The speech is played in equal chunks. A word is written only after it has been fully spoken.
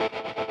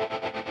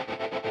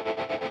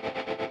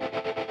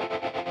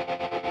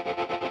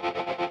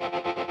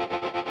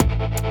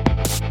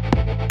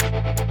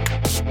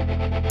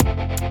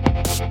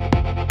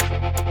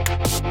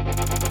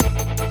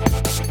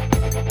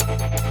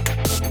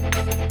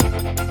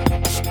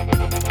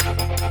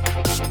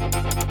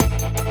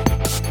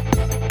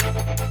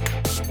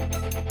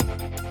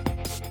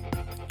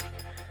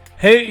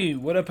Hey,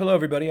 what up? Hello,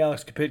 everybody.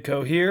 Alex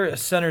Kapitko here, a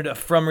Centered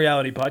From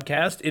Reality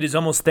podcast. It is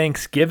almost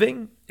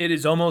Thanksgiving. It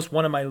is almost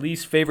one of my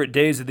least favorite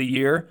days of the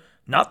year.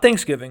 Not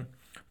Thanksgiving,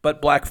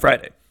 but Black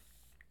Friday.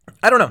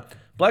 I don't know.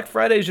 Black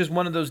Friday is just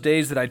one of those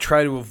days that I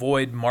try to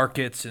avoid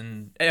markets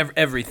and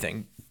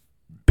everything,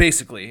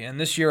 basically. And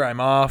this year I'm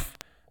off.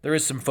 There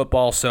is some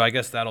football, so I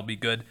guess that'll be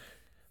good.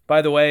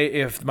 By the way,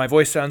 if my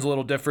voice sounds a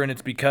little different,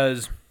 it's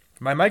because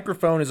my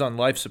microphone is on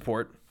life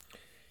support.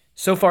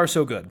 So far,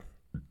 so good.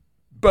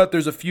 But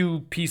there's a few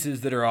pieces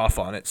that are off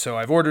on it, so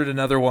I've ordered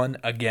another one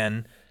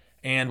again,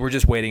 and we're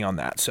just waiting on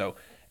that. So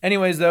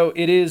anyways, though,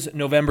 it is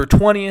November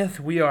 20th.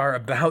 We are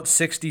about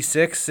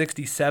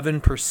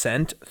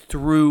 67%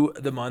 through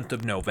the month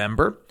of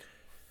November.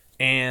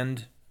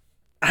 And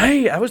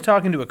I was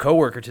talking to a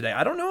coworker today.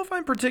 I don't know if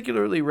I'm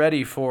particularly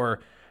ready for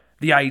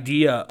the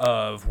idea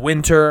of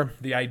winter,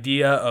 the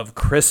idea of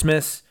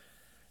Christmas.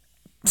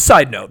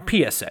 Side note,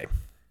 PSA.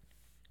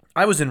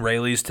 I was in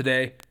Rayleigh's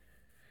today.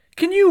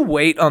 Can you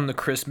wait on the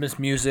Christmas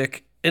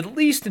music at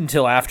least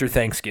until after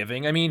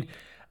Thanksgiving? I mean,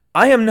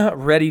 I am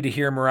not ready to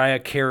hear Mariah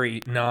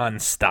Carey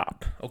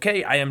nonstop,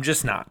 okay? I am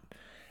just not.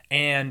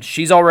 And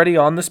she's already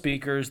on the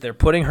speakers. They're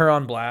putting her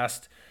on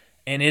blast,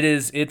 and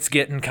it's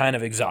getting kind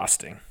of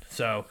exhausting.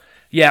 So,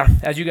 yeah,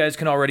 as you guys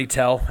can already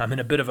tell, I'm in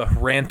a bit of a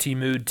ranty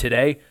mood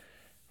today.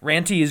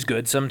 Ranty is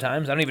good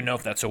sometimes. I don't even know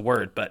if that's a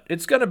word, but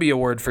it's going to be a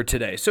word for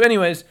today. So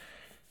anyways,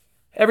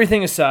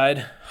 everything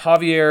aside,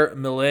 Javier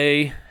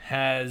Milei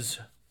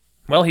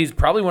he's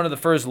probably one of the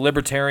first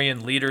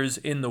libertarian leaders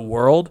in the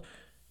world.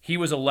 He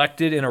was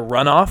elected in a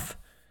runoff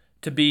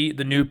to be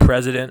the new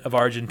president of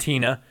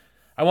Argentina.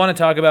 I want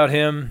to talk about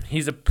him.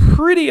 He's a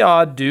pretty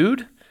odd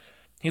dude.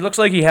 He looks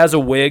like he has a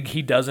wig.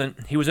 He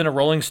doesn't. He was in a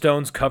Rolling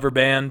Stones cover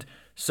band,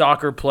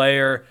 soccer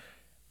player,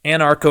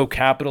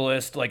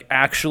 anarcho-capitalist, like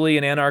actually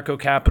an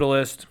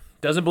anarcho-capitalist,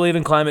 doesn't believe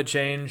in climate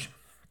change,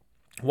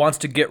 wants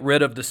to get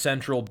rid of the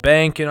central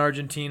bank in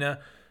Argentina,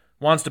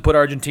 wants to put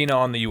Argentina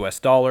on the US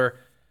dollar.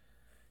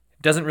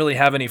 Doesn't really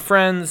have any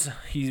friends.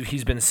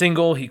 He's been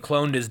single. He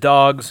cloned his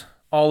dogs.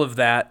 All of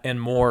that and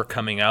more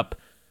coming up.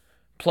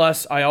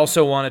 Plus, I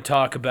also want to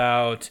talk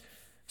about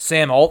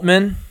Sam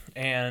Altman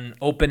and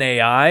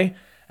OpenAI.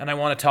 And I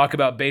want to talk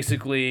about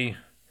basically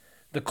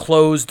the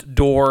closed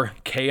door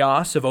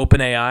chaos of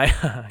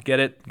OpenAI. Get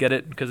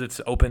it? Because it's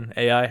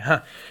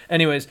OpenAI.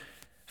 Anyways,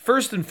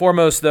 first and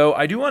foremost, though,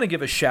 I do want to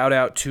give a shout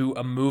out to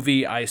a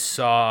movie I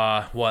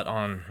saw,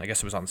 I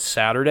guess it was on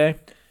Saturday.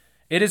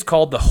 It is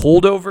called The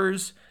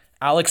Holdovers.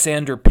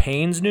 Alexander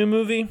Payne's new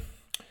movie.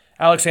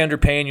 Alexander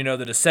Payne,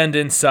 The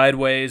Descendants,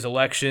 Sideways,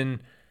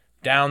 Election,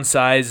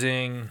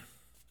 Downsizing.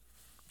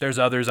 There's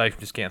others I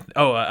just can't.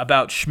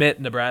 About Schmidt,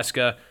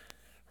 Nebraska.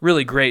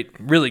 Really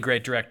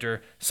great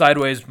director.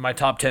 Sideways, my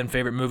top 10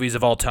 favorite movies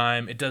of all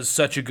time. It does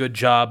such a good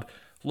job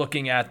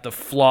looking at the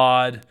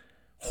flawed,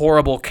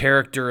 horrible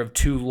character of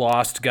two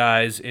lost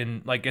guys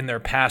in their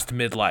past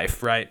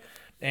midlife, right?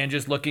 And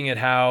just looking at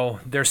how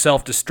their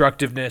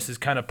self-destructiveness is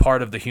kind of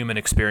part of the human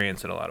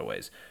experience in a lot of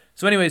ways.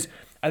 So anyways,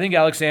 I think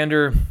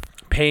Alexander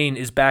Payne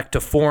is back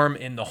to form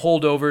in The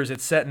Holdovers.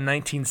 It's set in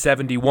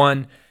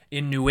 1971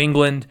 in New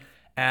England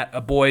at a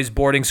boys'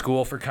 boarding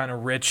school for kind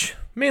of rich,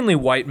 mainly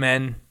white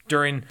men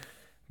during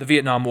the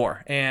Vietnam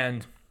War.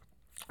 And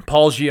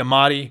Paul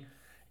Giamatti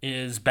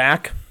is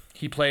back.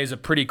 He plays a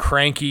pretty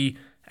cranky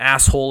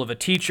asshole of a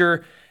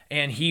teacher,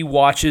 and he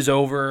watches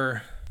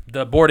over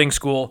the boarding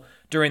school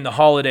during the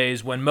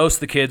holidays when most of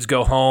the kids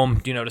go home,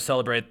 to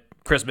celebrate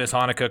Christmas,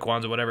 Hanukkah,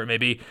 Kwanzaa, whatever it may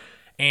be.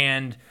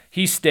 And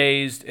he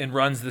stays and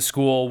runs the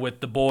school with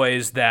the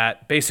boys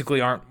that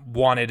basically aren't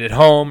wanted at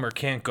home or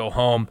can't go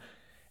home.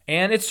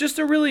 And it's just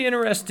a really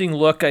interesting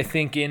look, I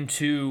think,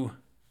 into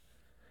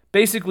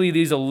basically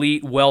these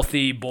elite,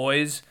 wealthy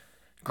boys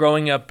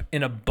growing up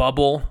in a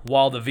bubble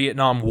while the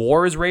Vietnam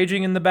War is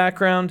raging in the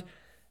background.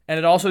 And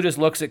it also just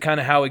looks at kind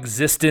of how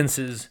existence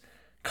is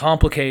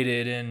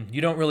complicated and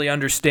you don't really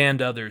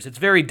understand others. It's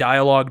very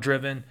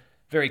dialogue-driven,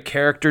 very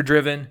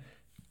character-driven.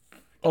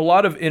 A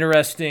lot of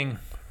interesting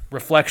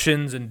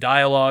reflections and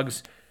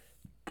dialogues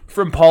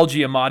from Paul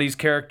Giamatti's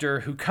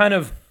character, who kind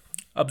of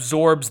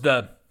absorbs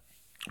the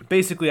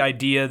basically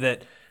idea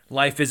that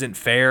life isn't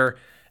fair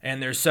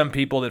and there's some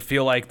people that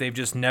feel like they've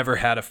just never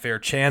had a fair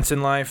chance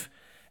in life.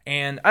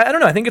 And I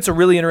don't know, I think it's a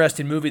really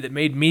interesting movie that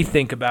made me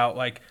think about,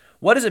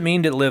 what does it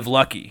mean to live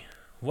lucky?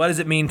 What does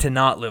it mean to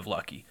not live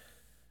lucky?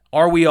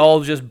 Are we all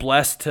just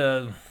blessed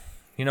to,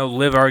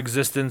 live our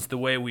existence the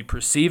way we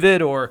perceive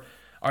it, or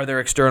are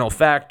there external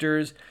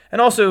factors? And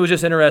also, it was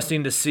just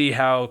interesting to see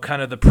how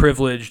kind of the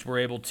privileged were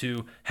able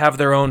to have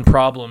their own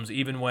problems,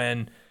 even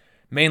when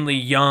mainly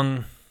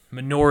young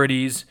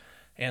minorities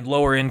and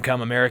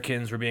lower-income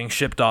Americans were being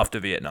shipped off to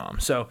Vietnam.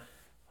 So,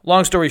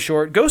 long story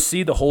short, go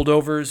see The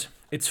Holdovers.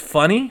 It's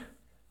funny.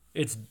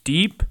 It's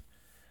deep.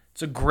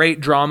 It's a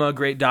great drama,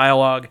 great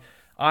dialogue.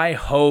 I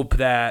hope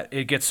that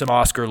it gets some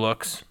Oscar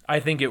looks.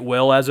 I think it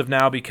will as of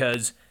now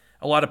because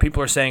a lot of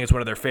people are saying it's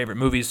one of their favorite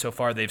movies so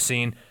far they've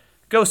seen.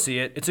 Go see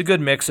it. It's a good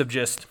mix of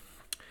just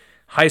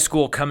high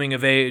school coming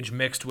of age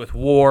mixed with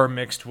war,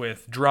 mixed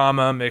with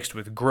drama, mixed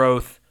with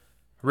growth.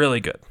 Really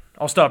good.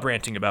 I'll stop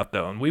ranting about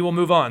that, and we will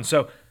move on.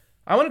 So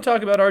I want to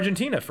talk about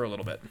Argentina for a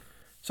little bit.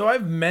 So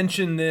I've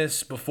mentioned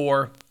this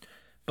before,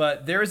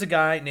 but there is a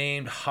guy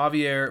named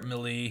Javier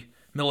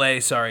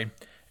Milei,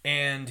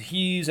 and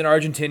he's an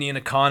Argentinian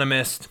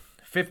economist,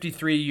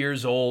 53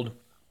 years old,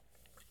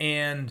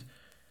 and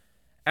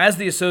as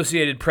the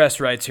Associated Press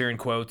writes here in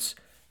quotes,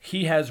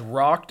 he has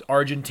rocked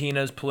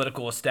Argentina's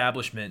political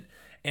establishment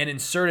and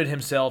inserted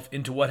himself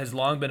into what has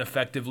long been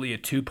effectively a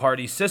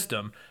two-party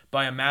system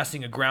by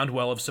amassing a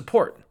groundwell of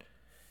support.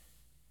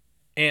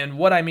 And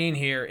what I mean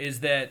here is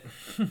that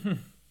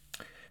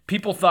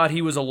people thought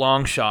he was a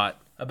long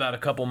shot about a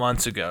couple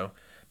months ago,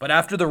 but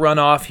after the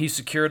runoff, he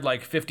secured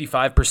like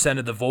 55%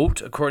 of the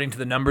vote, according to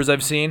the numbers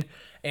I've seen,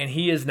 and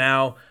he is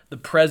now the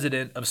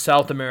president of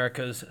South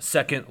America's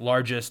second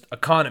largest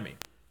economy.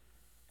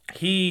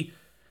 He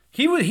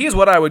is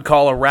what I would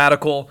call a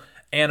radical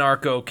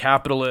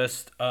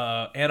anarcho-capitalist,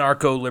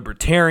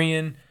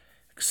 anarcho-libertarian,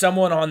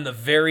 someone on the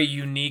very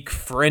unique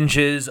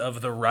fringes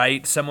of the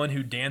right, someone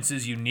who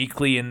dances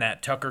uniquely in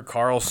that Tucker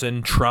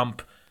Carlson,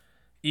 Trump,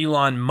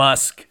 Elon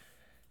Musk,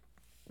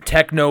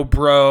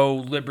 techno-bro,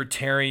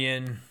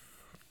 libertarian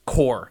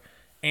core.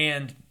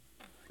 And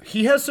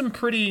he has some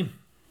pretty,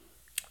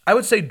 I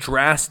would say,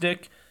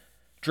 dramatic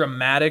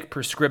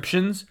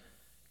prescriptions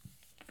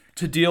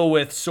to deal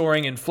with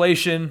soaring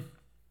inflation,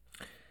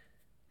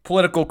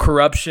 political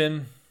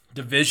corruption,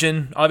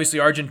 division. Obviously,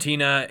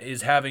 Argentina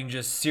is having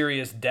just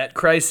serious debt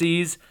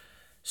crises,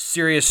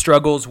 serious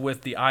struggles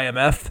with the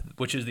IMF,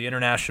 which is the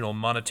International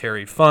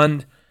Monetary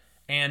Fund.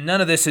 And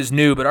none of this is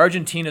new, but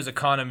Argentina's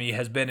economy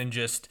has been in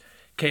just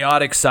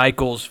chaotic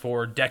cycles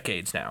for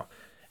decades now.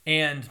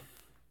 And,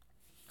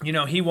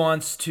 he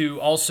wants to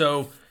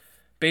also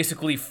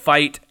basically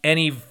fight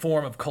any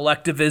form of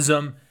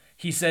collectivism.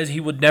 He says he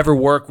would never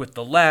work with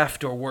the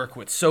left or work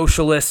with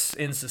socialists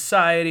in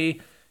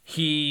society.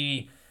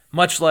 He,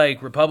 much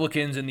like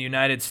Republicans in the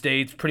United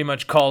States, pretty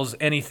much calls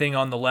anything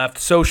on the left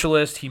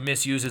socialist. He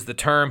misuses the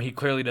term. He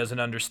clearly doesn't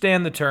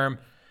understand the term,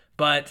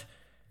 but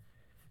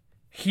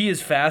he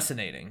is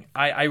fascinating.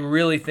 I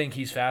really think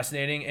he's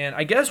fascinating, and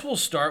I guess we'll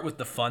start with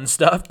the fun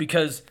stuff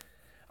because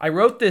I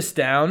wrote this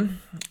down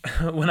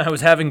when I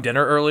was having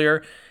dinner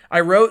earlier.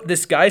 I wrote,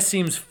 this guy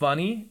seems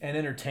funny and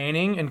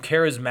entertaining and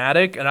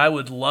charismatic, and I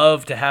would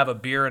love to have a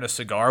beer and a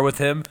cigar with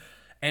him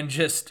and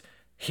just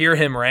hear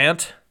him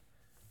rant.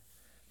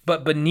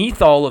 But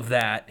beneath all of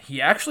that,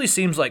 he actually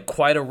seems like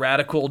quite a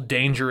radical,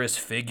 dangerous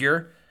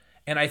figure.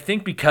 And I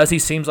think because he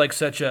seems like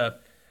such a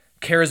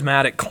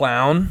charismatic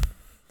clown,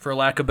 for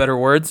lack of better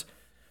words,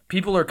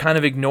 people are kind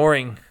of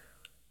ignoring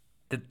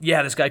that,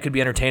 yeah, this guy could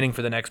be entertaining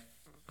for the next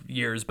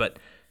years, but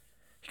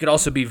he could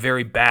also be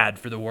very bad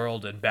for the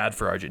world and bad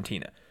for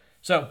Argentina.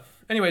 So,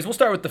 anyways, we'll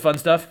start with the fun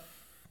stuff.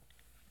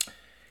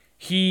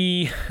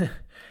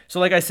 So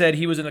like I said,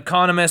 he was an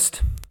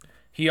economist.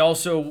 He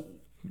also,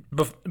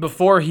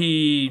 before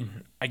he,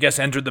 I guess,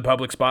 entered the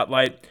public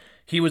spotlight,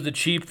 he was the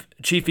chief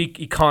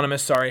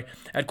economist,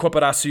 at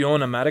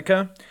Corporación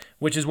América,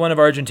 which is one of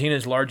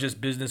Argentina's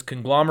largest business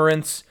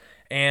conglomerates,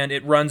 and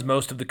it runs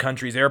most of the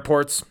country's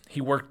airports.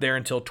 He worked there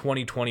until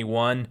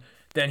 2021.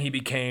 Then he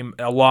became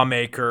a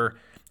lawmaker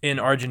in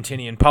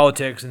Argentinian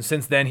politics, and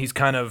since then he's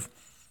kind of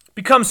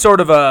become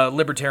sort of a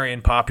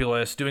libertarian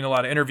populist, doing a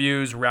lot of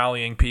interviews,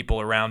 rallying people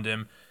around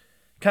him.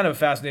 Kind of a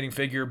fascinating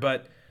figure,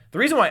 but the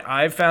reason why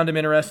I've found him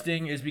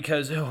interesting is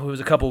because it was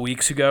a couple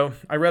weeks ago.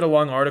 I read a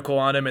long article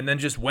on him and then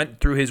just went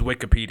through his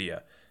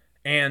Wikipedia.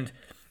 And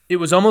it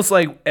was almost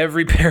like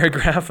every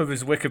paragraph of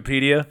his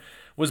Wikipedia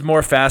was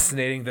more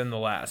fascinating than the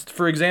last.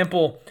 For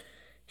example,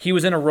 he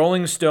was in a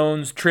Rolling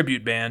Stones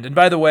tribute band. And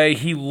by the way,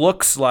 he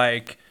looks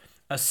like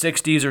a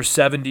 60s or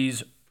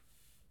 70s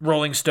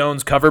Rolling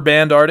Stones cover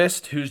band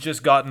artist who's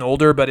just gotten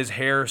older, but his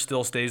hair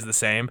still stays the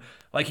same.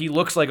 Like, he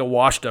looks like a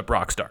washed-up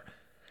rock star.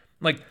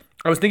 Like,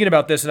 I was thinking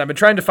about this, and I've been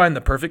trying to find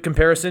the perfect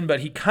comparison,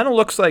 but he kind of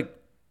looks like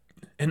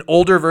an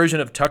older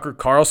version of Tucker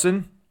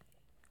Carlson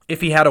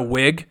if he had a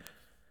wig,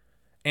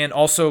 and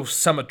also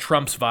some of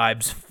Trump's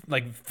vibes,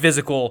 like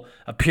physical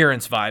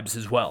appearance vibes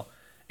as well.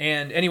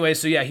 And anyway,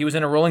 so yeah, he was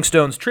in a Rolling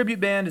Stones tribute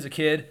band as a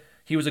kid.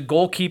 He was a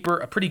goalkeeper,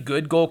 a pretty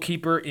good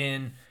goalkeeper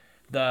in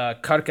the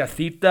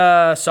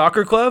Carcasita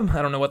soccer club.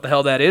 I don't know what the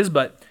hell that is,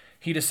 but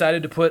he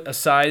decided to put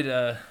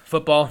aside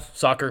football,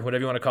 soccer,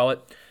 whatever you want to call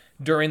it,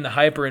 during the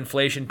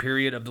hyperinflation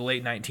period of the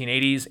late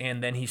 1980s,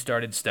 and then he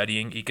started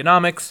studying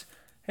economics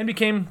and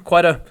became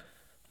quite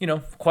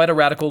a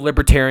radical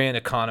libertarian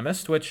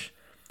economist, which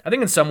I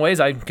think in some ways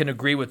I can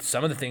agree with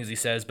some of the things he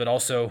says, but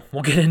also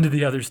we'll get into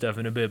the other stuff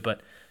in a bit.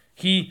 But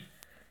he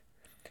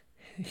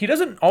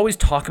doesn't always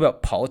talk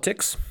about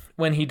politics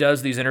when he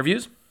does these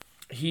interviews.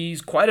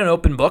 He's quite an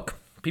open book.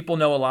 People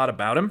know a lot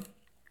about him.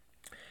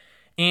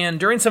 And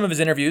during some of his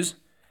interviews,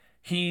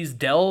 he's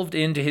delved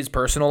into his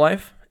personal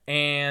life,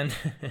 and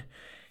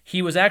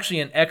he was actually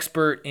an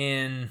expert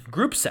in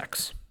group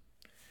sex.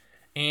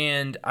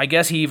 And I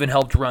guess he even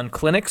helped run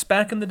clinics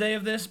back in the day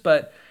of this,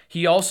 but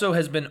he also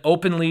has been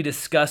openly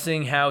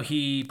discussing how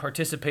he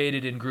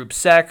participated in group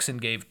sex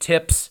and gave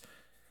tips.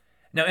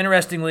 Now,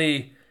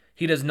 interestingly,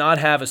 he does not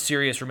have a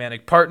serious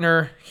romantic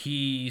partner.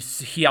 He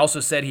also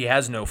said he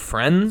has no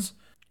friends.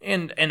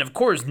 And of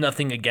course,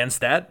 nothing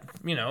against that.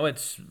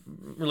 It's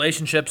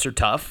relationships are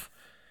tough.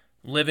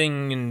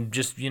 Living and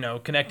just,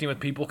 connecting with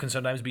people can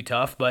sometimes be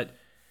tough, but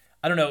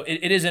I don't know.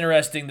 It is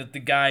interesting that the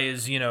guy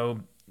is,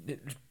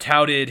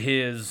 touted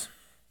his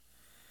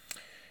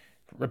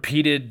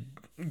repeated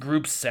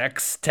group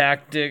sex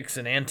tactics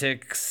and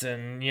antics,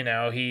 and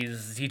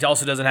he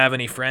also doesn't have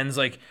any friends.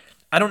 Like,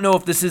 I don't know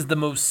if this is the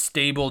most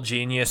stable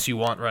genius you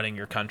want running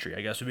your country,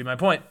 I guess would be my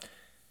point.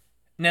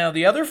 Now,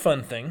 the other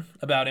fun thing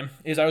about him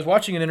is I was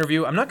watching an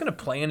interview. I'm not going to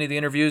play any of the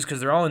interviews because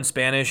they're all in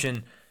Spanish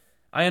and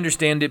I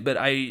understand it, but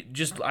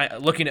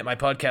looking at my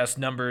podcast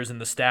numbers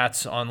and the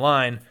stats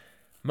online,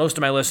 most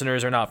of my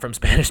listeners are not from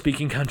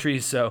Spanish-speaking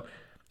countries, so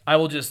I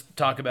will just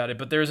talk about it.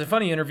 But there's a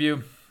funny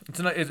interview. It's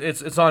on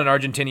an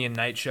Argentinian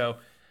night show,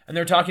 and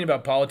they're talking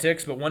about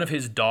politics, but one of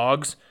his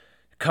dogs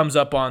comes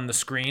up on the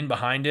screen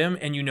behind him,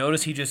 and you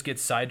notice he just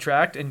gets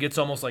sidetracked and gets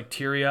almost like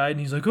teary-eyed, and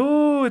he's like,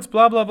 oh, it's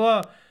blah, blah,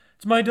 blah.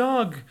 It's my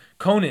dog.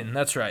 Conan,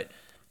 that's right.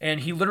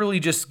 And he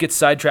literally just gets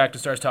sidetracked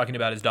and starts talking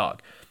about his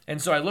dog.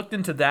 And so I looked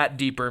into that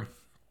deeper,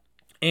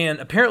 and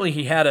apparently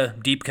he had a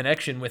deep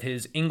connection with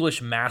his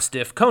English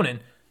Mastiff,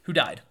 Conan, who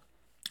died.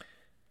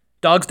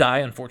 Dogs die,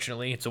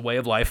 unfortunately. It's a way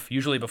of life,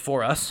 usually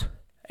before us.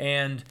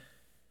 And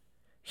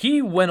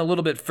he went a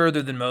little bit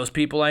further than most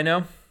people I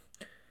know.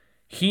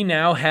 He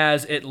now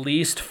has at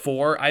least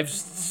 4.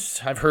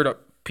 I've heard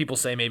people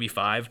say maybe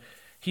 5.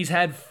 He's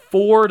had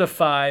 4 to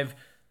 5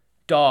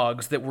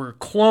 dogs that were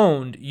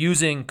cloned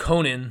using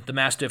Conan, the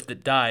Mastiff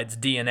that died's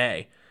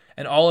DNA.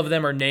 And all of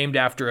them are named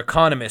after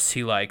economists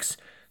he likes.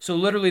 So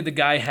literally the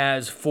guy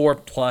has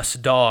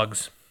 4+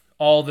 dogs,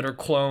 all that are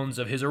clones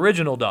of his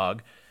original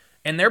dog.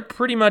 And they're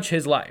pretty much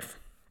his life.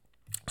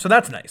 So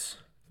that's nice.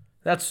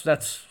 That's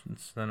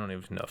I don't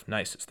even know if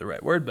nice is the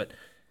right word, but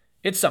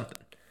it's something.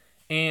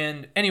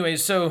 And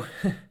anyways, so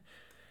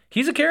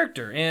he's a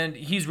character, and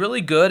he's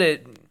really good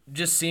at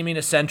just seeming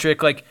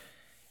eccentric. Like,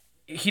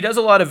 he does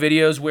a lot of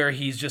videos where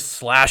he's just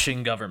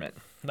slashing government.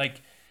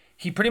 Like,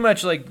 he pretty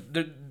much,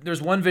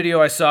 there's one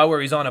video I saw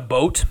where he's on a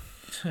boat.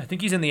 I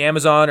think he's in the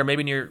Amazon or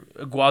maybe near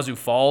Iguazu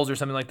Falls or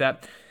something like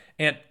that.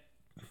 And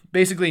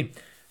basically,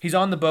 he's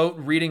on the boat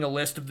reading a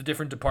list of the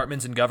different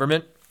departments in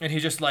government, and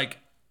he's just like,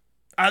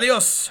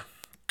 adios,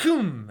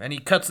 cum, and he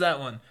cuts that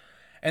one.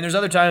 And there's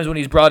other times when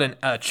he's brought in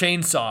a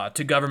chainsaw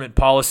to government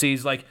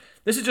policies. Like,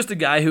 this is just a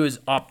guy who is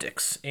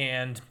optics,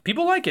 and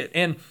people like it.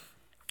 And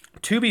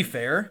to be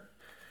fair,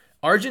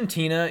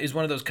 Argentina is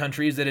one of those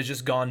countries that has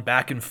just gone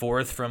back and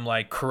forth from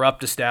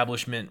corrupt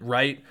establishment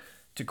right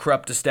to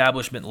corrupt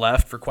establishment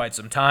left for quite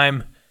some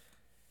time.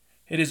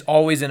 It is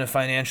always in a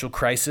financial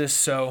crisis,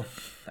 so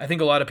I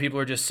think a lot of people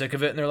are just sick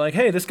of it, and they're like,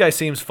 hey, this guy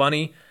seems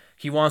funny.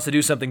 He wants to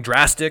do something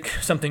drastic,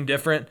 something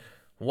different.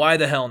 Why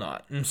the hell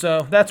not? And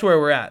so that's where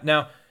we're at.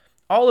 Now,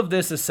 all of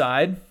this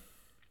aside,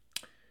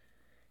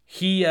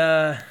 he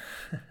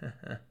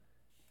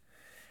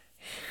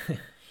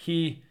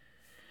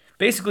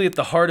basically at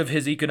the heart of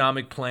his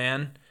economic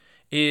plan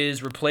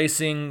is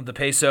replacing the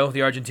peso, the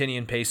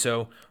Argentinian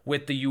peso,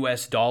 with the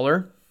US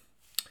dollar.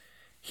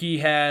 He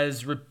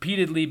has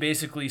repeatedly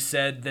basically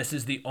said this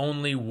is the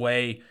only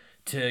way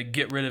to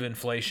get rid of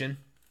inflation,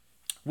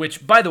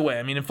 which, by the way,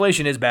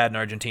 inflation is bad in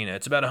Argentina.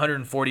 It's about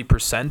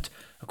 140%,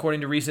 according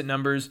to recent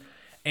numbers.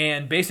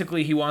 And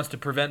basically, he wants to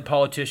prevent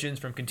politicians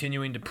from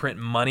continuing to print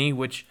money,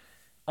 which,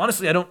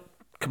 honestly, I don't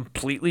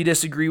completely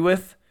disagree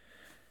with.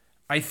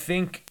 I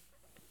think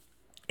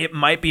it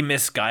might be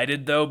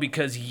misguided, though,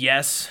 because,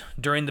 yes,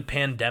 during the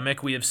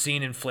pandemic, we have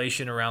seen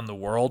inflation around the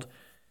world.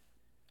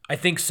 I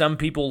think some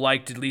people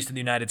liked, at least in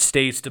the United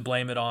States, to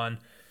blame it on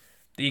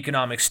the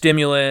economic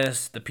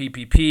stimulus, the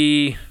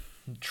PPP,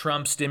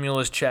 Trump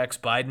stimulus checks,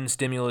 Biden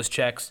stimulus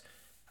checks.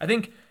 I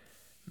think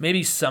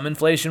maybe some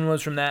inflation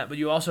was from that, but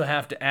you also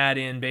have to add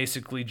in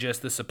basically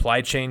just the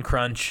supply chain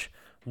crunch,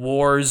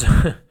 wars,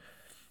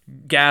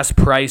 gas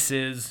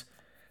prices,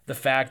 the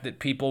fact that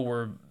people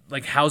were,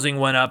 housing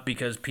went up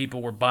because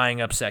people were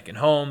buying up second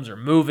homes or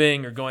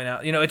moving or going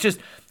out. It's just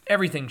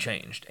everything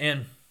changed.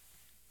 And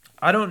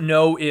I don't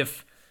know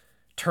if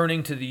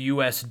turning to the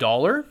US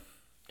dollar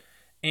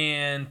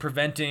and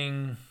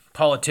preventing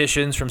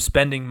politicians from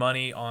spending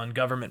money on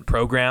government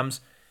programs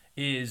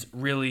is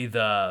really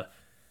the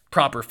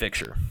proper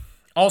fixture.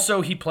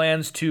 Also, he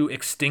plans to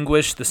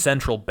extinguish the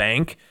central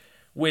bank,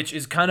 which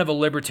is kind of a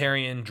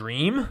libertarian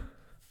dream.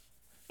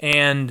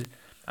 And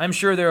I'm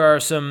sure there are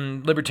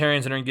some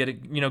libertarians that are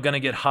going to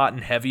get hot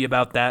and heavy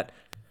about that.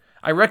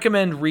 I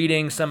recommend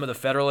reading some of the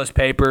Federalist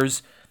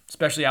Papers,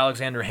 especially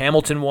Alexander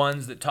Hamilton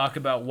ones that talk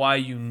about why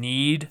you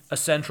need a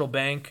central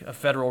bank, a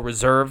Federal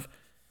Reserve.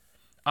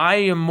 I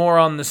am more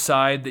on the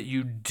side that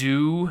you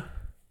do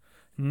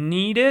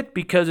need it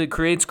because it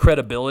creates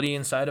credibility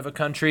inside of a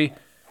country.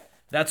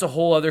 That's a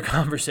whole other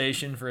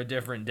conversation for a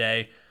different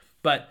day.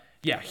 But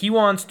Yeah, he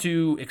wants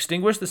to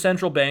extinguish the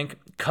central bank,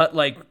 cut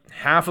like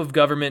half of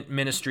government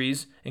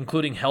ministries,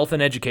 including health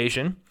and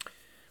education,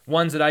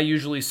 ones that I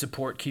usually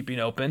support keeping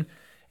open.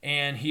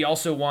 And he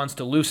also wants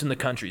to loosen the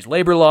country's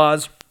labor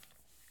laws.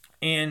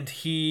 And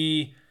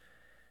he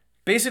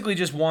basically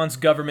just wants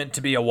government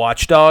to be a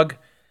watchdog.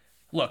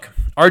 Look,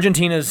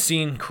 Argentina's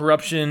seen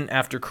corruption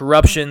after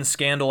corruption,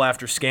 scandal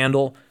after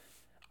scandal.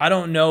 I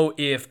don't know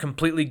if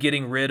completely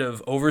getting rid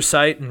of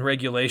oversight and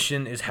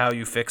regulation is how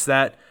you fix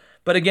that.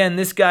 But again,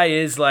 this guy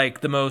is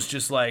like the most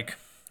just like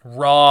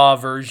raw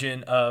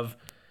version of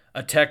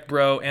a tech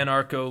bro,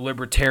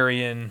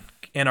 anarcho-libertarian,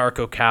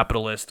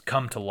 anarcho-capitalist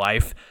come to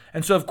life.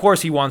 And so, of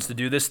course, he wants to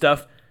do this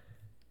stuff.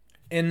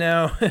 And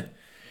now,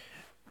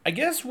 I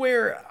guess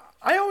where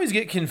I always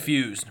get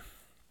confused.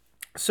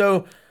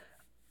 So,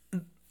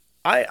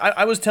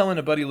 I was telling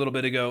a buddy a little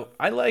bit ago,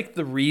 I like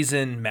the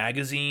Reason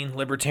magazine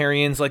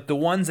libertarians, like the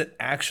ones that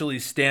actually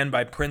stand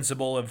by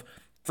principle of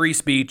free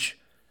speech,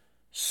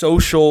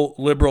 social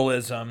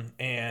liberalism,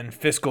 and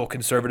fiscal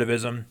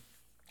conservatism.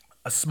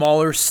 A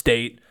smaller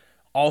state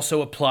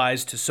also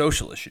applies to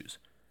social issues.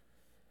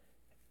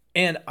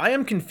 And I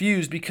am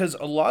confused because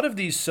a lot of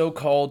these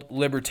so-called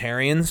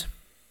libertarians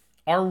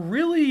are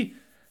really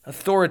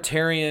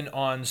authoritarian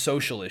on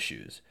social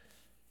issues.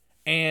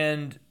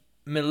 And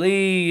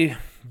Milei,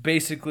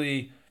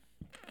 basically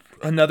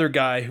another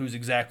guy who's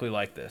exactly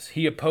like this.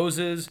 He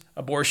opposes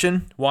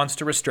abortion, wants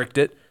to restrict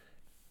it.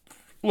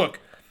 Look,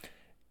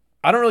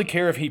 I don't really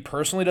care if he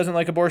personally doesn't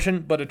like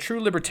abortion, but a true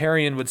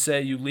libertarian would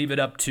say you leave it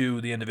up to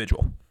the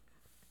individual.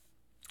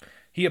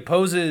 He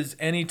opposes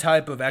any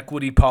type of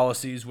equity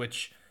policies,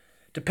 which,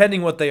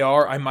 depending what they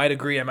are, I might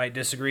agree, I might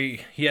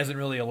disagree. He hasn't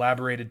really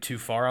elaborated too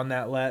far on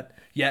that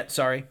yet.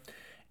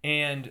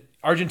 And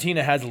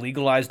Argentina has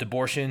legalized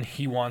abortion.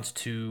 He wants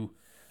to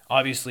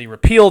obviously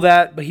repeal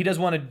that, but he does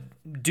want to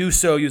do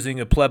so using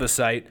a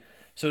plebiscite,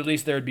 so at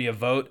least there would be a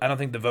vote. I don't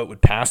think the vote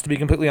would pass, to be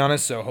completely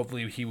honest, so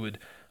hopefully he would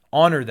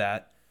honor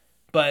that.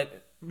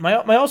 But my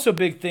also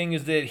big thing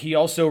is that he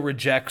also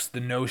rejects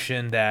the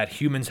notion that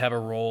humans have a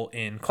role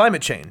in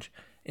climate change,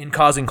 in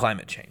causing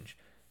climate change.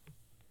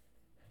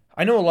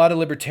 I know a lot of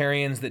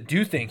libertarians that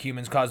do think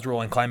humans caused a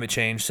role in climate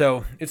change,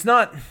 so it's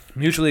not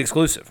mutually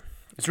exclusive.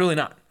 It's really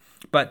not.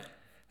 But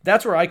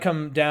that's where I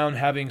come down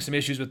having some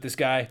issues with this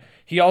guy.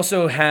 He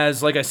also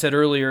has, like I said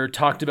earlier,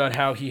 talked about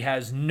how he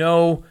has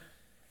no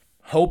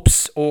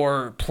hopes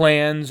or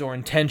plans or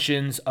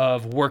intentions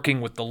of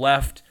working with the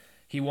left.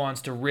 He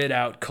wants to rid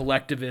out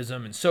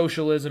collectivism and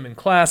socialism in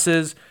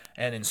classes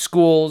and in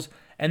schools.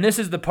 And this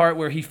is the part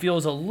where he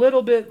feels a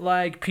little bit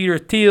like Peter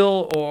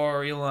Thiel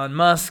or Elon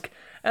Musk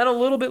and a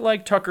little bit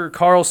like Tucker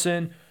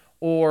Carlson,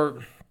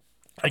 or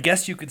I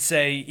guess you could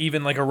say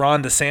even like a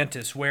Ron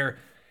DeSantis, where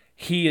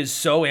he is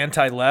so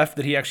anti-left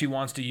that he actually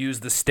wants to use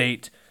the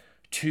state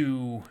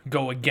to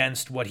go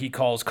against what he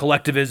calls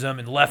collectivism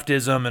and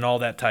leftism and all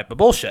that type of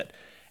bullshit.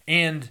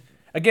 And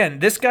again,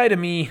 this guy to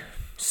me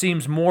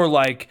seems more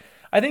like,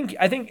 I think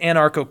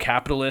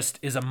anarcho-capitalist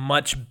is a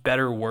much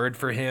better word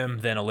for him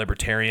than a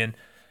libertarian,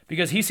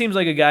 because he seems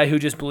like a guy who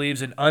just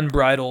believes in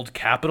unbridled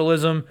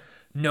capitalism,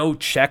 no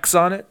checks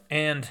on it.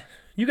 And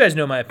you guys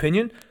know my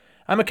opinion.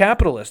 I'm a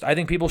capitalist. I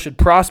think people should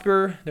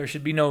prosper. There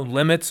should be no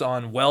limits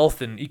on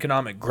wealth and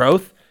economic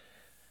growth.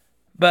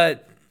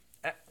 But,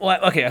 well,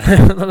 okay,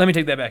 let me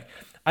take that back.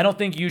 I don't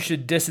think you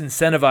should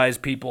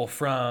disincentivize people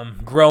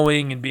from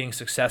growing and being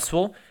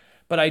successful,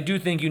 but I do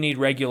think you need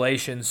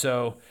regulation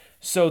so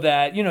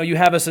that, you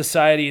have a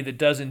society that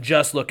doesn't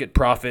just look at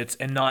profits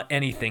and not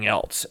anything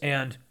else.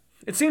 And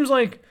it seems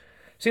like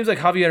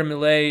Javier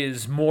Milei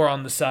is more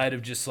on the side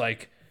of just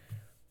like,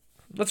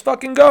 let's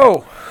fucking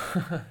go.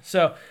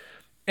 So,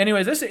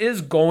 anyways, this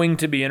is going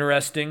to be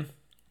interesting.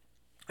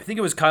 I think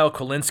it was Kyle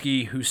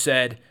Kulinski who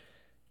said,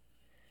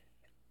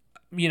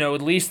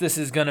 at least this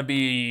is going to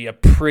be a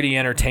pretty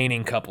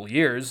entertaining couple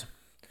years.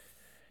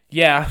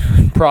 Yeah,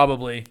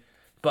 probably.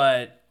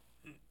 But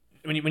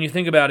when you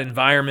think about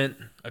environment,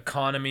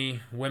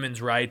 economy,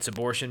 women's rights,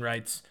 abortion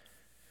rights,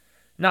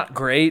 not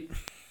great.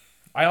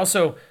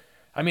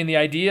 The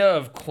idea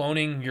of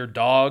cloning your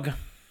dog,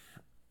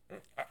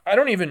 I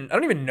don't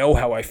even know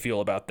how I feel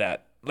about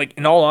that. Like,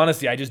 in all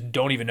honesty, I just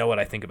don't even know what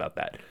I think about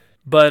that.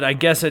 But I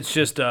guess it's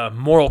just a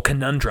moral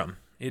conundrum.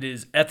 It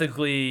is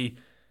ethically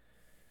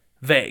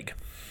vague.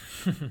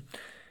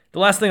 The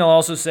last thing I'll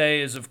also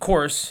say is, of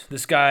course,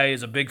 this guy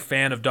is a big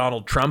fan of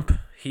Donald Trump.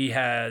 He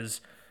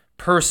has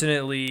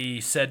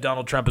personally said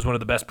Donald Trump is one of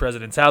the best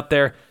presidents out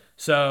there.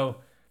 So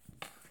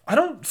I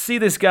don't see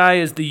this guy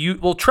as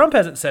Trump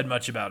hasn't said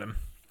much about him.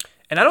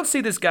 And I don't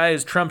see this guy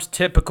as Trump's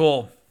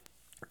typical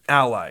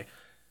ally.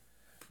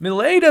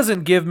 Milei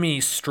doesn't give me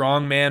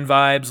strongman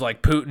vibes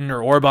like Putin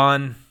or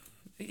Orban.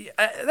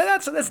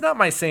 That's not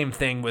my same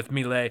thing with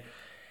Milei.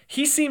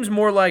 He seems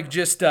more like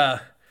just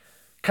a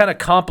kind of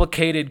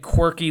complicated,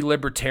 quirky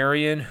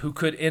libertarian who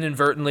could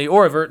inadvertently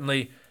or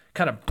overtly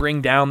kind of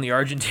bring down the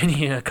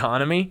Argentinian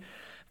economy.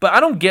 But I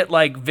don't get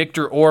like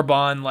Viktor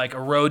Orban, like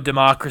erode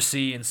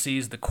democracy and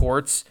seize the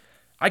courts.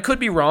 I could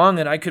be wrong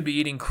and I could be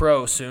eating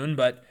crow soon,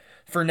 but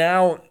for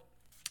now,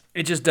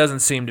 it just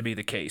doesn't seem to be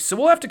the case. So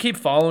we'll have to keep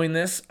following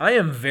this. I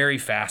am very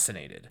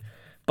fascinated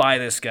by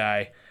this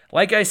guy.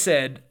 Like I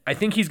said, I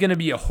think he's going to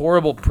be a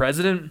horrible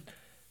president,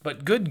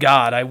 but good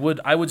God, I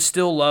would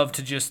still love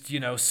to just,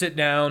 sit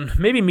down,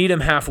 maybe meet him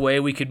halfway.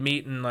 We could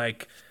meet in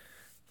like,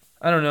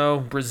 I don't know,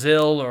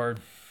 Brazil or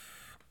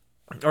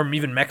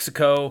even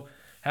Mexico,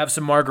 have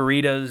some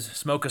margaritas,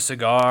 smoke a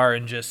cigar,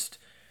 and just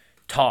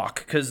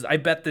talk, because I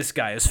bet this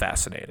guy is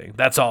fascinating.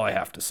 That's all I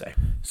have to say.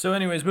 So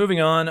anyways, moving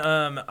on,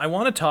 I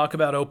want to talk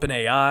about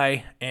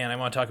OpenAI, and I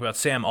want to talk about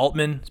Sam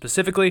Altman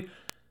specifically.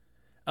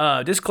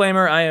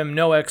 Disclaimer, I am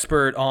no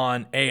expert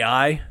on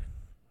AI,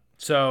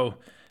 so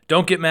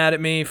don't get mad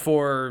at me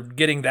for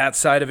getting that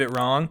side of it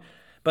wrong,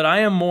 but I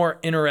am more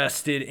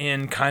interested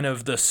in kind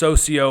of the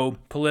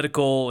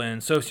socio-political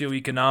and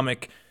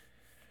socioeconomic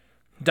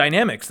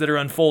dynamics that are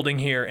unfolding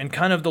here, and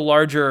kind of the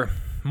larger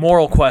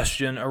moral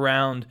question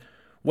around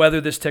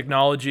whether this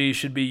technology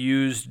should be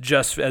used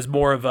just as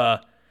more of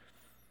a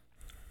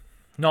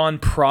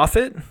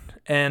non-profit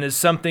and as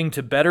something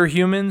to better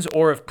humans,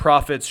 or if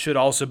profits should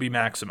also be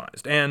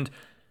maximized. And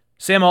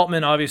Sam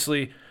Altman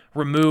obviously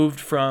removed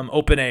from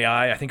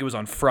OpenAI. I think it was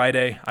on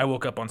Friday. I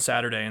woke up on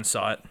Saturday and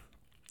saw it.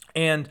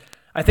 And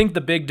I think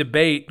the big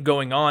debate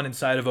going on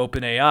inside of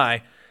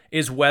OpenAI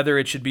is whether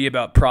it should be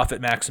about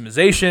profit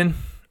maximization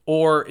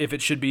or if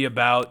it should be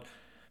about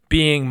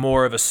being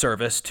more of a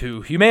service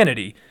to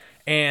humanity.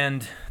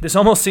 And this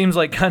almost seems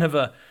like kind of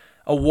a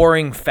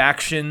warring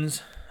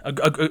factions,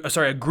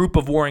 a group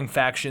of warring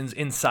factions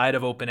inside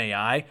of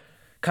OpenAI,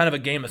 kind of a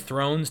Game of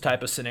Thrones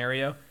type of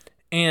scenario.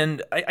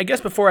 And I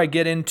guess before I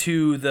get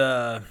into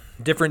the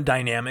different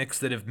dynamics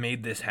that have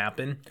made this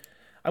happen,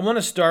 I want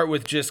to start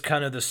with just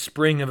kind of the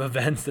spring of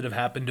events that have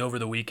happened over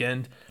the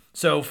weekend.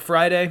 So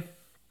Friday,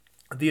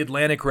 The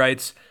Atlantic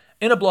writes,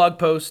 in a blog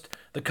post,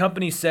 the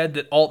company said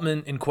that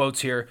Altman, in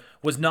quotes here,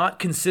 was not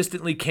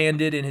consistently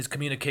candid in his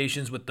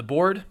communications with the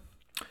board.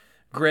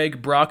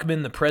 Greg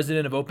Brockman, the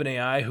president of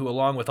OpenAI, who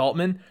along with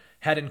Altman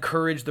had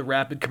encouraged the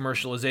rapid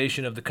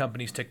commercialization of the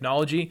company's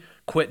technology,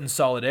 quit in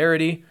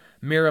solidarity.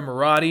 Mira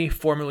Murati,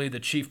 formerly the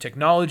chief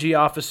technology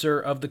officer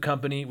of the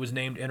company, was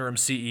named interim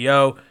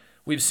CEO.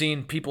 We've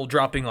seen people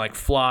dropping like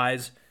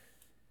flies.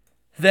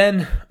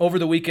 Then, over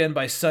the weekend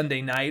by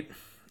Sunday night,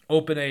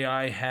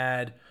 OpenAI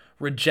had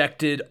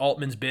rejected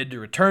Altman's bid to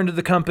return to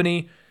the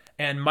company,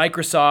 and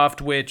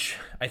Microsoft, which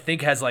I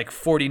think has like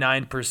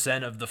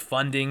 49% of the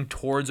funding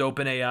towards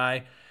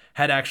OpenAI,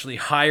 had actually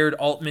hired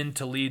Altman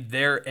to lead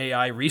their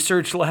AI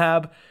research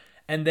lab.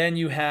 And then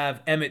you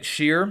have Emmett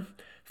Shear,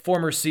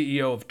 former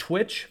CEO of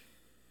Twitch.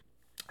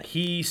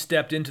 He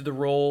stepped into the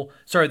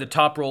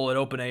top role at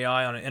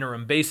OpenAI on an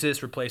interim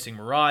basis, replacing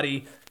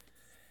Murati.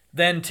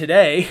 Then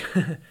today,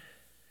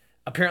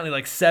 apparently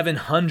like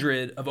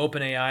 700 of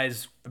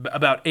OpenAI's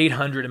about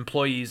 800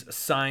 employees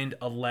signed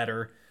a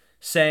letter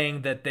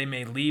saying that they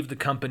may leave the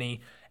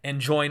company and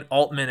join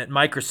Altman at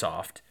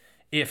Microsoft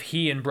if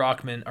he and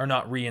Brockman are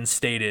not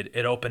reinstated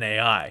at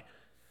OpenAI.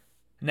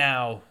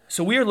 Now,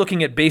 so we are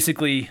looking at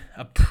basically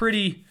a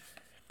pretty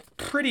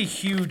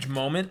huge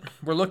moment.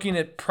 We're looking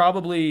at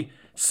probably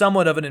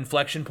somewhat of an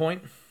inflection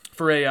point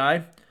for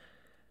AI,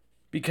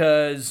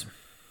 because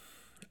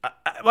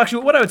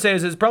actually what I would say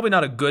is it's probably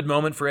not a good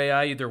moment for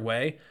AI either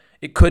way.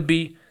 It could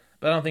be,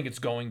 but I don't think it's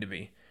going to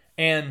be.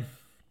 And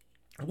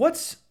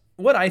what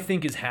I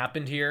think has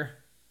happened here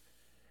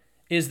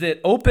is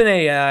that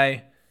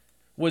OpenAI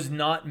was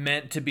not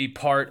meant to be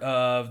part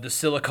of the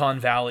Silicon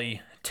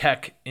Valley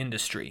tech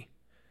industry.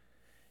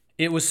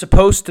 It was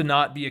supposed to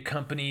not be a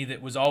company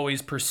that was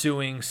always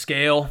pursuing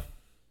scale.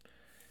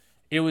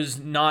 It was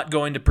not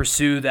going to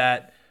pursue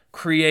that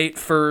create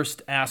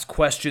first, ask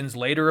questions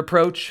later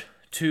approach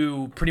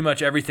to pretty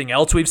much everything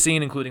else we've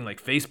seen, including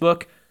like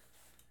Facebook.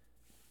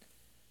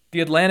 The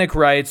Atlantic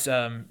writes,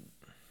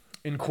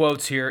 in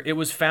quotes here, it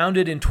was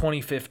founded in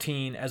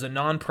 2015 as a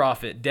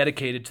nonprofit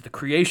dedicated to the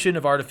creation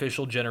of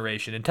artificial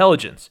generation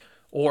intelligence,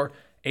 or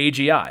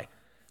AGI.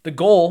 The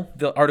goal,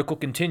 the article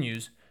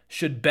continues,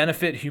 should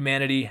benefit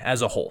humanity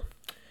as a whole.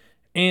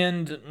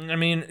 And, I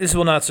mean, this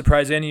will not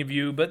surprise any of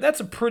you, but that's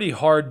a pretty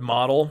hard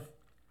model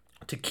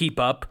to keep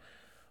up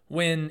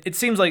when it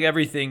seems like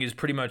everything is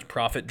pretty much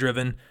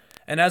profit-driven.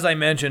 And as I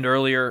mentioned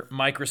earlier,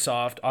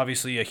 Microsoft,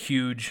 obviously a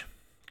huge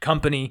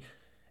company,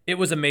 it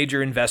was a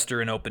major investor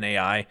in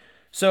OpenAI.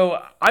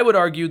 So I would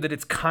argue that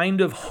it's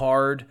kind of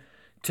hard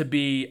to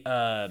be,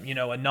 a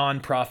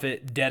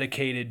nonprofit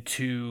dedicated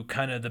to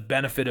kind of the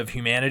benefit of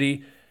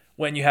humanity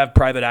when you have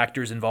private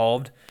actors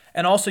involved.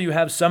 And also you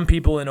have some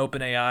people in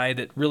OpenAI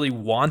that really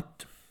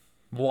want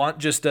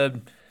just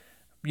a,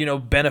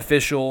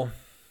 beneficial,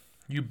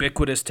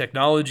 ubiquitous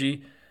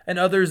technology, and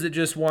others that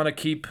just want to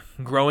keep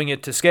growing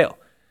it to scale.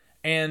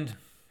 And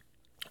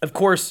of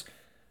course,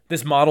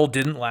 this model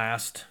didn't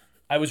last.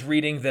 I was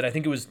reading that I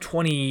think it was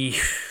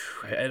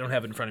I don't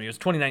have it in front of me. It was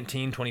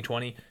 2019,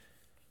 2020.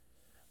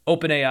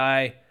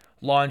 OpenAI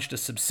launched a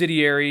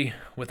subsidiary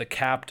with a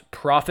capped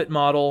profit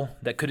model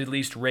that could at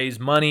least raise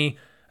money,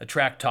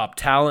 attract top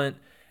talent,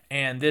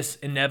 And this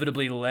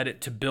inevitably led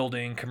it to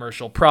building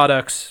commercial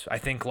products, I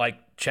think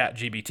like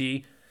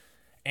ChatGPT.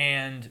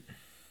 And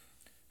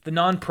the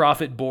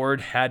nonprofit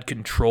board had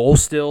control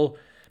still.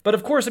 But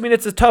of course, I mean,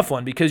 it's a tough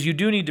one because you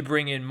do need to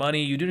bring in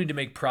money. You do need to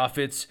make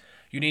profits.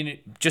 You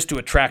need just to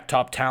attract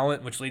top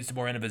talent, which leads to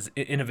more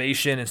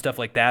innovation and stuff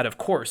like that, of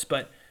course.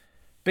 But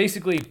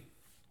basically,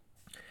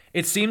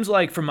 it seems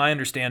like, from my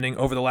understanding,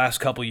 over the last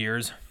couple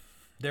years,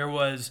 there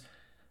was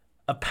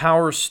a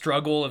power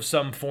struggle of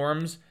some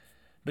forms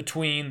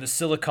between the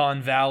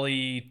Silicon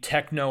Valley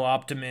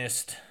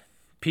techno-optimist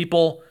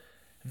people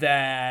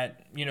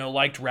that,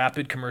 liked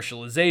rapid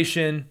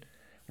commercialization,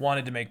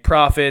 wanted to make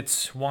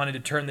profits, wanted to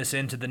turn this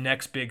into the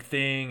next big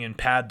thing and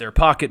pad their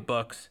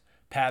pocketbooks,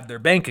 pad their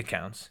bank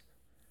accounts.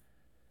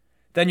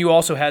 Then you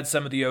also had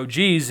some of the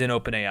OGs in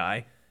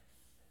OpenAI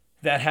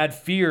that had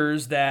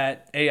fears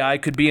that AI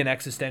could be an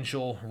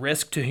existential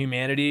risk to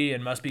humanity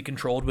and must be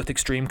controlled with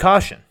extreme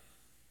caution.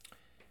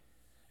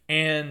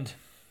 And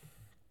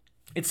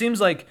it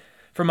seems like,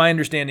 from my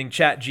understanding,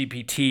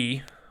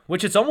 ChatGPT,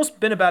 which it's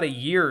almost been about a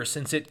year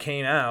since it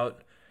came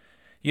out,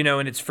 in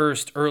its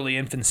first early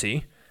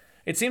infancy,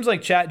 it seems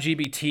like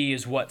ChatGPT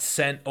is what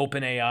sent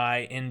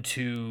OpenAI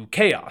into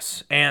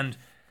chaos. And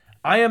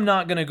I am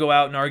not going to go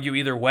out and argue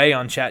either way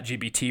on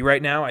ChatGPT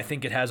right now. I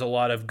think it has a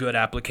lot of good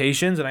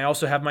applications, and I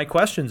also have my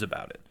questions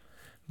about it.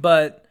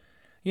 But,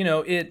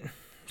 it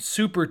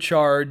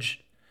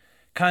supercharged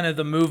kind of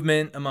the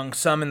movement among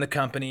some in the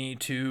company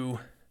to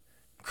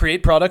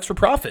create products for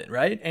profit,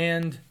 right?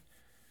 And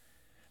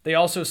they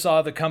also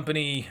saw the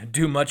company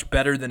do much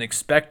better than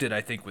expected,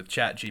 I think, with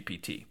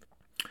ChatGPT.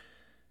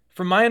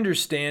 From my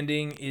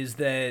understanding is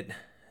that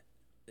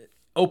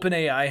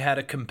OpenAI had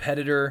a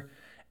competitor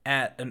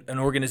at an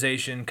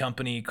organization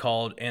company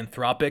called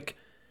Anthropic,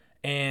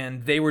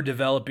 and they were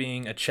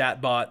developing a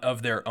chatbot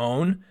of their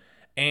own.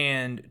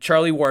 And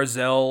Charlie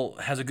Warzel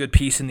has a good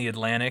piece in The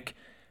Atlantic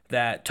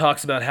that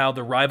talks about how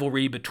the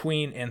rivalry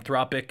between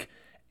Anthropic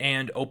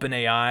and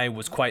OpenAI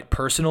was quite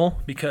personal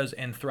because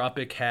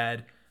Anthropic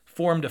had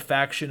formed a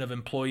faction of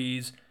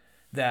employees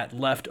that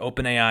left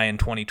OpenAI in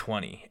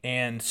 2020.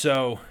 And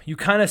so you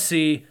kind of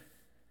see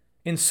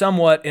in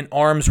somewhat an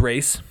arms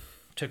race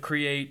to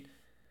create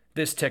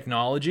this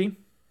technology.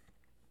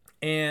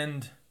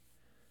 And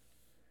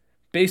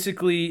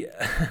basically,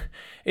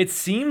 it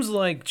seems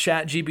like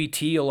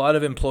ChatGPT, a lot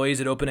of employees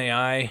at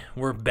OpenAI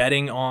were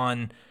betting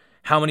on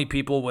how many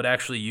people would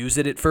actually use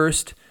it at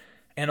first.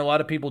 And a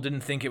lot of people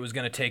didn't think it was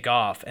going to take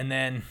off. And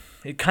then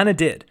it kind of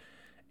did.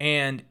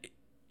 And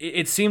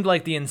it seemed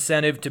like the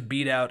incentive to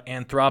beat out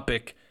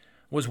Anthropic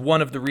was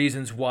one of the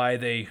reasons why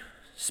they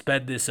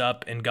sped this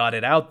up and got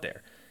it out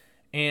there.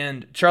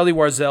 And Charlie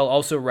Warzel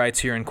also writes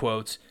here in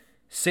quotes,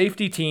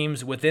 "Safety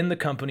teams within the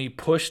company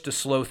pushed to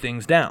slow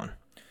things down.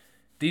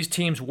 These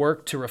teams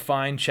worked to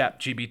refine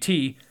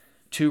ChatGPT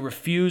to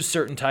refuse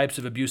certain types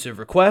of abusive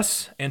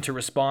requests and to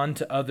respond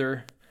to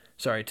other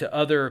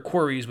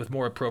queries with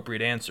more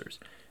appropriate answers."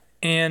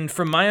 And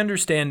from my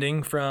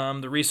understanding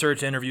from the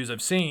research interviews I've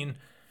seen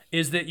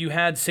is that you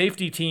had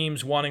safety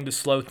teams wanting to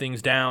slow things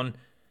down,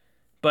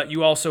 but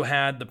you also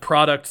had the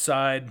product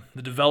side,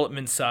 the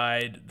development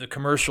side, the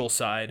commercial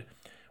side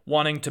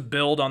wanting to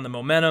build on the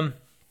momentum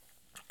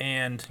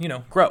and,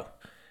 grow.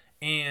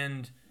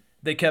 And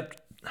they kept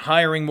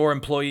hiring more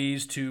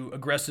employees to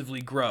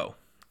aggressively grow.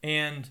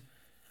 And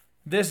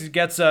this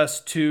gets us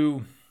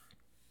to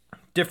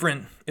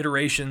different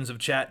iterations of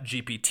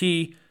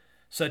ChatGPT,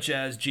 such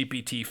as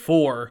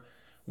GPT-4,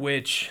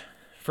 which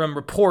from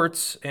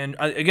reports, and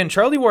again,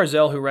 Charlie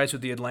Warzel, who writes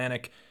with The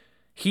Atlantic,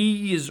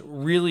 he is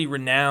really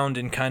renowned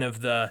in kind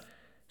of the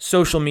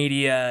social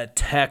media,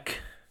 tech,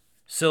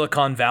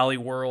 Silicon Valley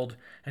world,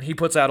 and he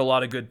puts out a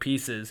lot of good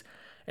pieces.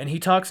 And he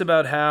talks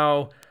about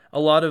how a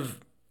lot of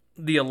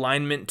the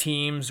alignment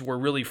teams were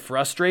really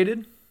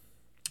frustrated.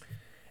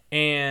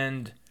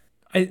 And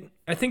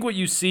I think what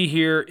you see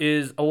here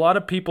is a lot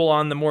of people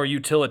on the more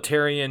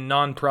utilitarian,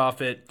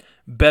 nonprofit,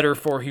 better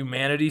for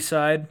humanity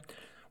side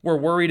were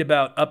worried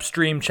about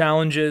upstream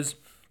challenges,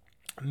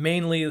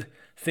 mainly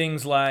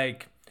things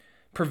like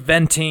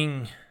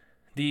preventing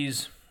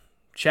these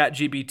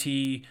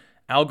ChatGPT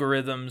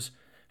algorithms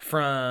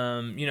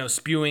from,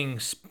 spewing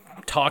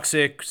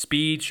toxic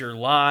speech or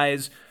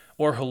lies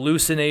or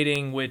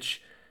hallucinating,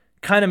 which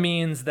kind of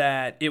means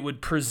that it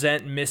would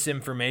present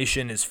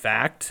misinformation as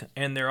fact.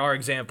 And there are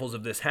examples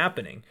of this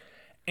happening.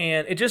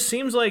 And it just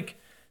seems like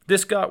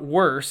this got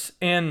worse.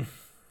 And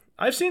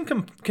I've seen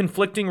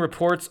conflicting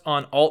reports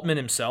on Altman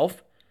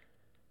himself.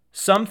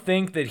 Some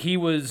think that he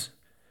was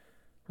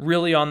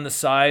really on the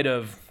side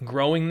of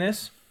growing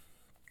this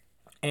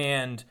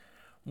and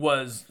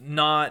was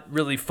not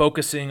really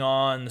focusing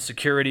on the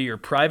security or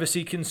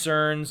privacy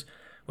concerns,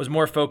 was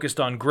more focused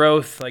on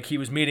growth, like he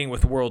was meeting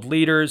with world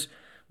leaders,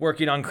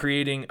 working on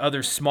creating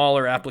other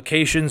smaller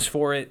applications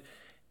for it.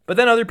 But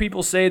then other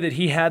people say that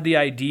he had the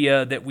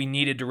idea that we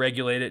needed to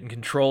regulate it and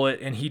control it,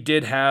 and he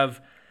did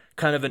have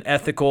kind of an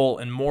ethical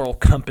and moral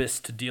compass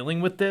to dealing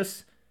with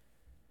this.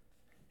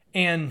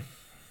 And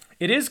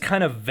it is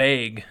kind of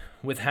vague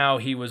with how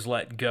he was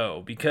let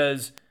go,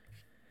 because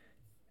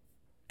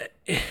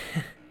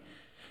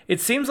it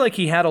seems like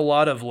he had a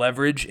lot of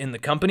leverage in the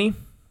company.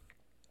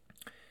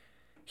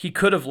 He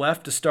could have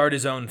left to start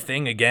his own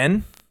thing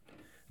again.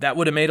 That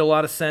would have made a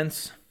lot of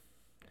sense.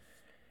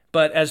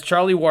 But as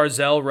Charlie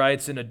Warzel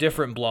writes in a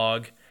different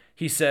blog,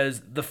 he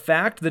says, the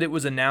fact that it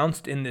was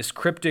announced in this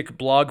cryptic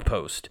blog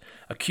post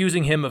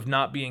accusing him of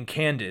not being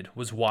candid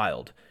was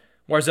wild.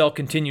 Warzel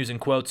continues in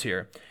quotes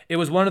here. It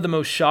was one of the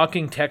most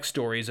shocking tech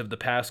stories of the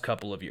past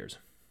couple of years.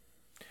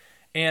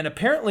 And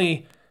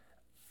apparently,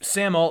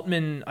 Sam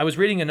Altman, I was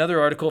reading another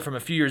article from a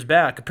few years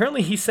back.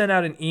 Apparently, he sent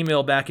out an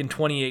email back in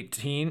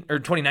 2019,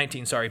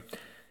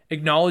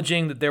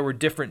 acknowledging that there were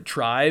different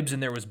tribes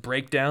and there was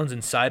breakdowns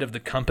inside of the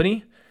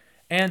company.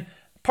 And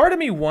part of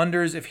me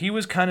wonders if he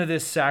was kind of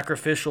this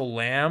sacrificial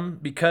lamb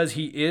because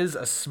he is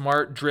a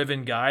smart,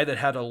 driven guy that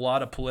had a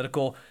lot of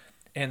political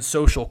and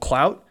social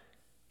clout.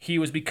 He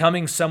was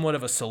becoming somewhat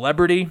of a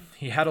celebrity.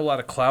 He had a lot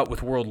of clout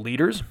with world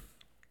leaders.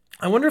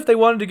 I wonder if they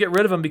wanted to get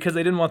rid of him because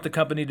they didn't want the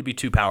company to be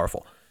too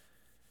powerful.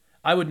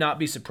 I would not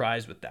be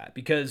surprised with that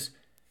because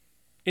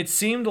it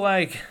seemed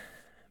like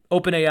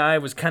OpenAI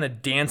was kind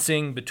of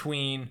dancing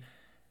between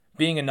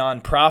being a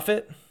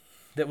nonprofit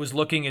that was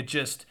looking at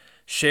just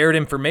shared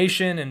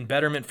information and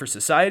betterment for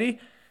society,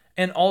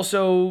 and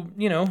also,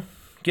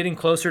 getting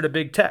closer to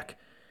big tech.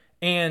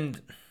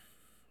 And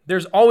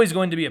there's always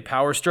going to be a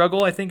power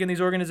struggle, I think, in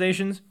these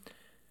organizations.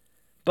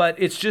 But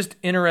it's just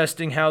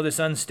interesting how this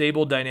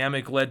unstable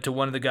dynamic led to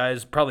one of the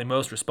guys probably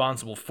most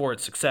responsible for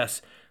its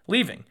success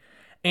leaving.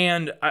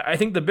 And I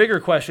think the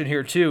bigger question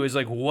here, too, is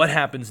like what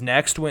happens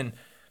next when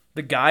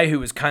the guy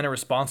who is kind of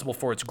responsible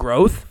for its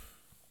growth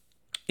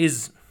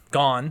is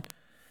gone,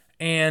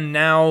 and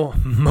now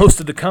most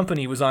of the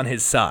company was on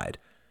his side.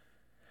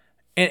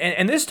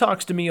 And this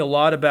talks to me a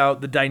lot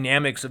about the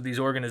dynamics of these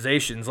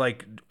organizations.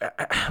 Like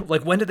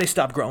when did they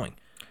stop growing?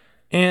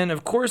 And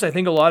of course, I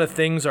think a lot of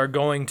things are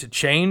going to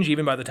change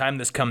even by the time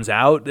this comes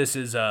out. This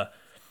is a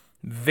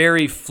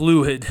very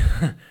fluid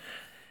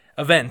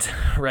event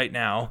right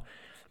now.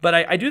 But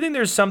I do think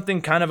there's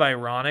something kind of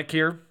ironic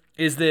here,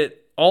 is that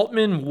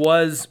Altman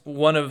was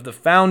one of the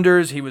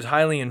founders. He was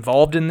highly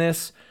involved in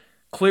this.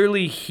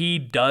 Clearly, he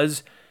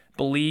does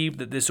believe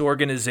that this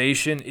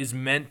organization is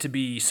meant to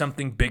be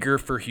something bigger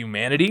for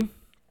humanity.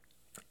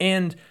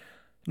 And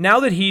now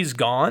that he's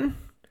gone,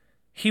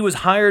 he was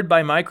hired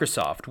by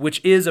Microsoft,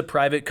 which is a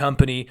private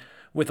company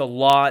with a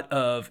lot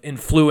of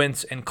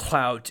influence and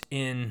clout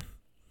in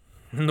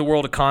the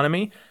world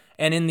economy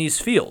and in these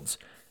fields.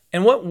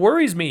 And what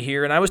worries me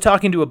here, and I was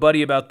talking to a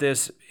buddy about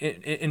this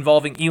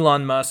involving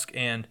Elon Musk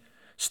and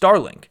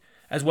Starlink,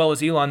 as well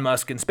as Elon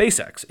Musk and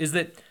SpaceX, is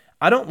that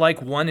I don't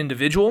like one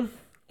individual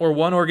or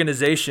one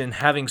organization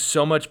having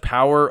so much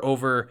power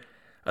over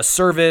a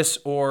service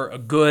or a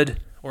good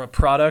or a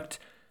product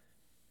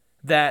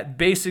that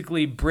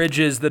basically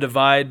bridges the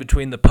divide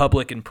between the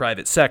public and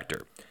private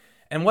sector.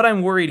 And what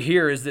I'm worried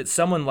here is that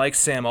someone like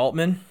Sam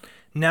Altman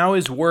now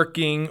is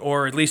working,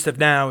 or at least of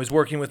now, is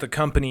working with a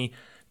company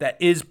that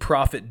is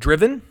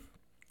profit-driven,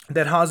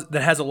 that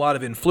has a lot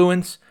of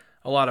influence,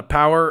 a lot of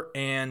power,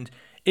 and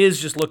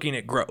is just looking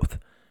at growth.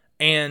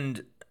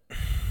 And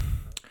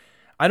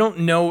I don't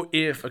know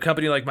if a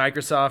company like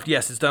Microsoft,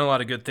 yes, it's done a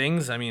lot of good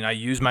things. I mean, I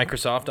use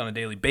Microsoft on a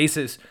daily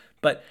basis,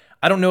 but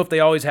I don't know if they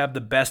always have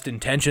the best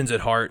intentions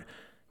at heart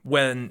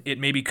when it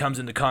maybe comes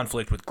into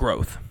conflict with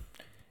growth.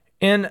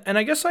 And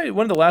I guess one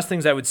of the last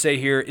things I would say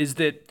here is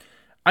that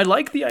I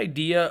like the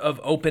idea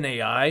of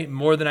OpenAI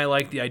more than I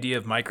like the idea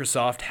of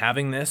Microsoft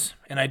having this.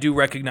 And I do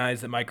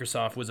recognize that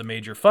Microsoft was a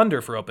major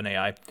funder for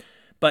OpenAI.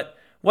 But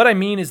what I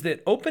mean is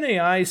that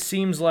OpenAI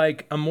seems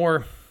like a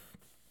more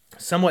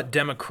somewhat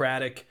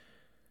democratic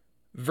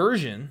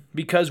version,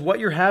 because what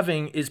you're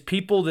having is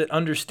people that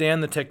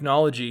understand the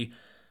technology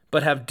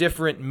but have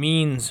different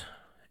means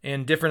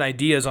and different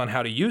ideas on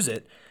how to use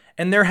it.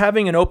 And they're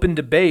having an open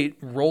debate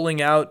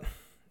rolling out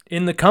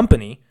in the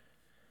company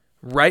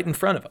right in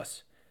front of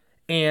us.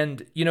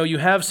 And, you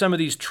have some of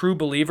these true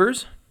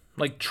believers,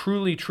 like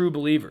truly true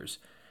believers,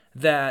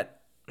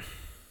 that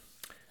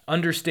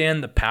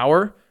understand the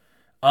power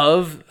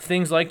of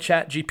things like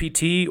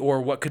ChatGPT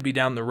or what could be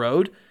down the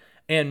road.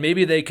 And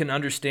maybe they can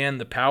understand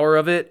the power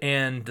of it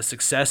and the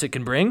success it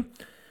can bring,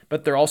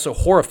 but they're also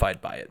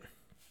horrified by it.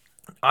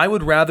 I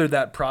would rather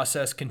that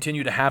process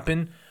continue to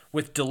happen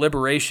with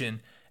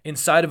deliberation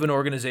inside of an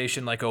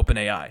organization like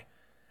OpenAI.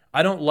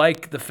 I don't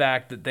like the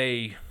fact that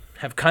they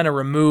have kind of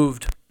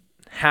removed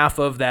half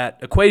of that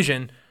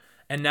equation,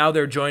 and now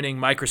they're joining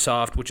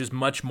Microsoft, which is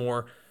much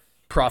more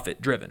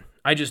profit-driven.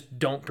 I just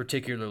don't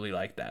particularly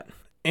like that.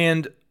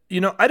 And,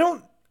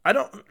 I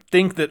don't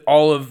think that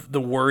all of the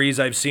worries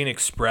I've seen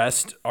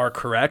expressed are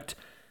correct.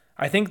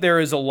 I think there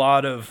is a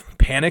lot of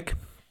panic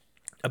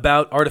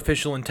about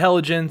artificial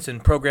intelligence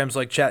and programs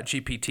like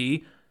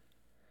ChatGPT.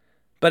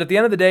 But at the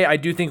end of the day, I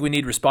do think we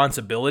need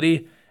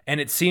responsibility, and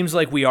it seems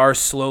like we are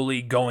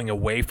slowly going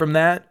away from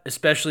that,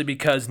 especially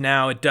because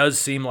now it does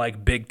seem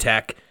like big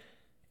tech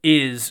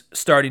is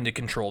starting to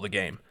control the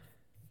game.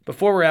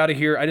 Before we're out of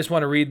here, I just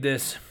want to read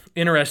this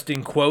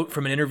interesting quote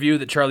from an interview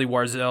that Charlie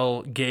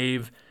Warzel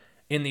gave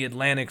in the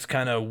Atlantic's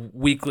kind of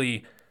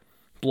weekly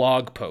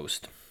blog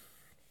post.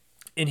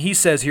 And he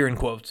says here in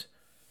quotes,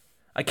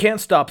 "I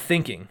can't stop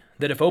thinking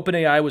that if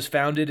OpenAI was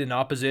founded in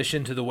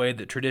opposition to the way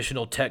that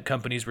traditional tech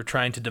companies were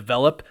trying to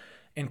develop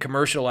and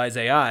commercialize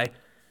AI,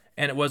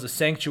 and it was a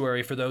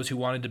sanctuary for those who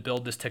wanted to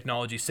build this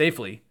technology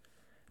safely,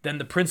 then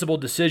the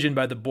principled decision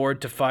by the board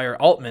to fire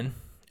Altman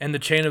and the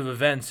chain of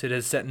events it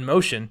has set in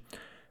motion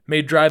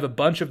may drive a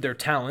bunch of their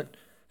talent,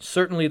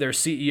 certainly their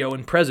CEO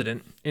and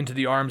president, into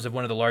the arms of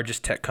one of the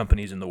largest tech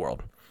companies in the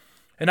world."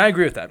 And I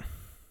agree with that.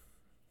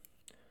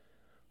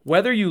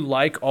 Whether you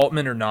like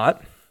Altman or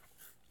not,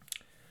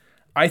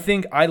 I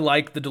think I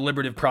like the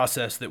deliberative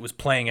process that was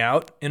playing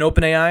out in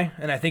OpenAI,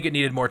 and I think it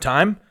needed more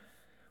time.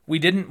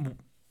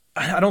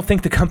 I don't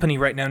think the company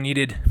right now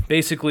needed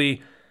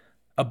basically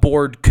a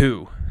board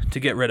coup to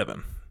get rid of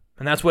him.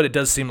 And that's what it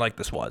does seem like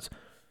this was.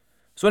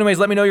 So anyways,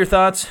 let me know your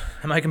thoughts.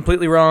 Am I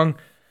completely wrong?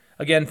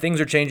 Again,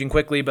 things are changing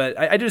quickly, but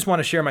I just want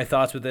to share my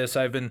thoughts with this.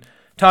 I've been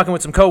talking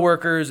with some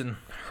coworkers and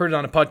heard it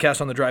on a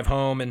podcast on the drive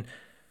home and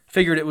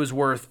figured it was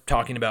worth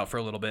talking about for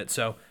a little bit.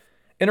 So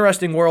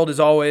interesting world as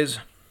always.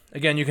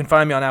 Again, you can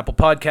find me on Apple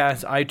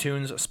Podcasts,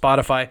 iTunes,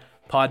 Spotify,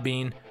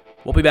 Podbean.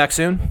 We'll be back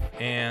soon.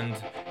 And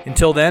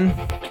until then,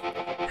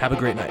 have a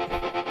great night.